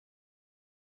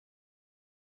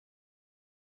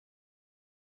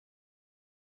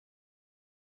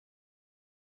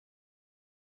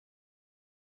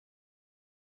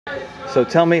So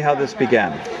tell me how this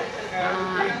began.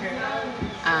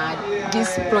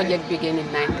 This project began in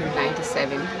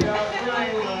 1997.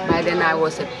 By then I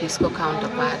was a Peace Corps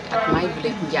counterpart at my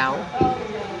village, Njau.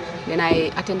 Then I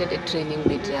attended a training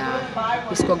with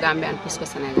Peace Corps Gambia and Peace Corps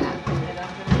Senegal.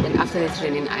 Then after the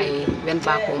training, I went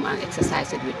back home and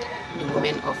exercised with the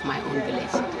women of my own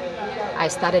village. I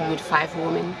started with 5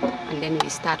 women, and then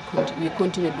we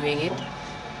continued doing it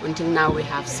until now we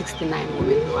have 69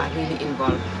 women who are really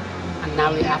involved. And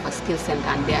now we have a skill center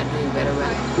and they are doing very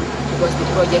well because the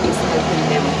project is helping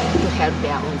them to help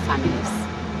their own families,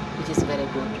 which is very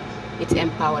good. It's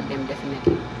empowered them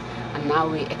definitely. And now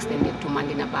we extend it to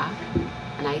Mandinaba,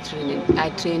 and I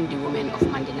train the women of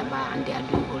Mandinaba, and they are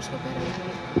doing also very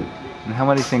well. And how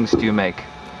many things do you make?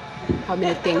 How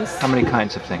many things? How many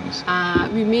kinds of things?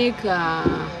 We make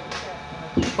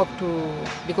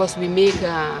because we make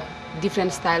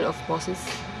different style of poses.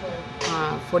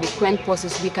 For the quaint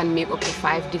poses, we can make up to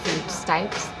 5 different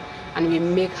types, and we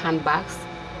make handbags,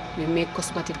 we make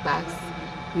cosmetic bags,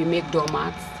 we make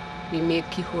doormats, we make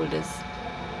key holders,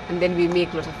 and then we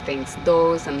make a lot of things,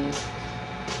 doors and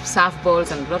surf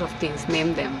balls and a lot of things,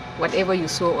 name them. Whatever you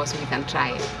show us, we can try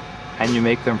it. And you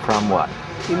make them from what?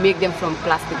 We make them from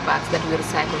plastic bags that we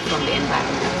recycle from the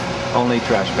environment. Only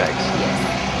trash bags?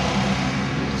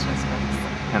 Yes. Trash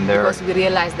bags. And because we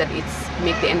realize that it's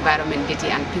make the environment dirty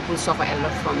and people suffer a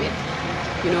lot from it.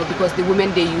 You know, because the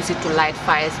women, they use it to light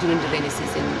fires during the rainy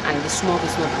season, and the smoke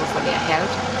is not good for their health.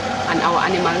 And our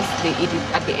animals, they eat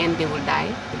it, at the end they will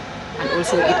die. And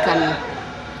also it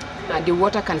can, the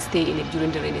water can stay in it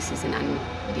during the rainy season, and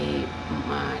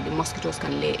the mosquitoes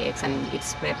can lay eggs, and it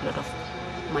spread a lot of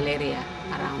malaria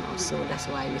around us. So that's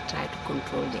why we try to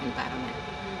control the environment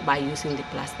by using the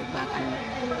plastic bag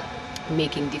and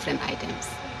making different items.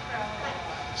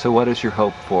 So what is your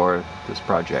hope for this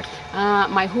project?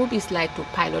 My hope is like to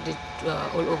pilot it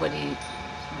all over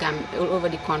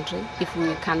the country. If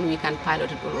we can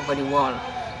pilot it all over the world,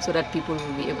 so that people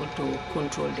will be able to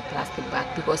control the plastic bag,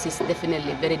 because it's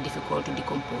definitely very difficult to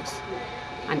decompose,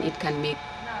 and it can make,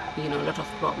 you know, a lot of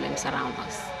problems around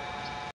us.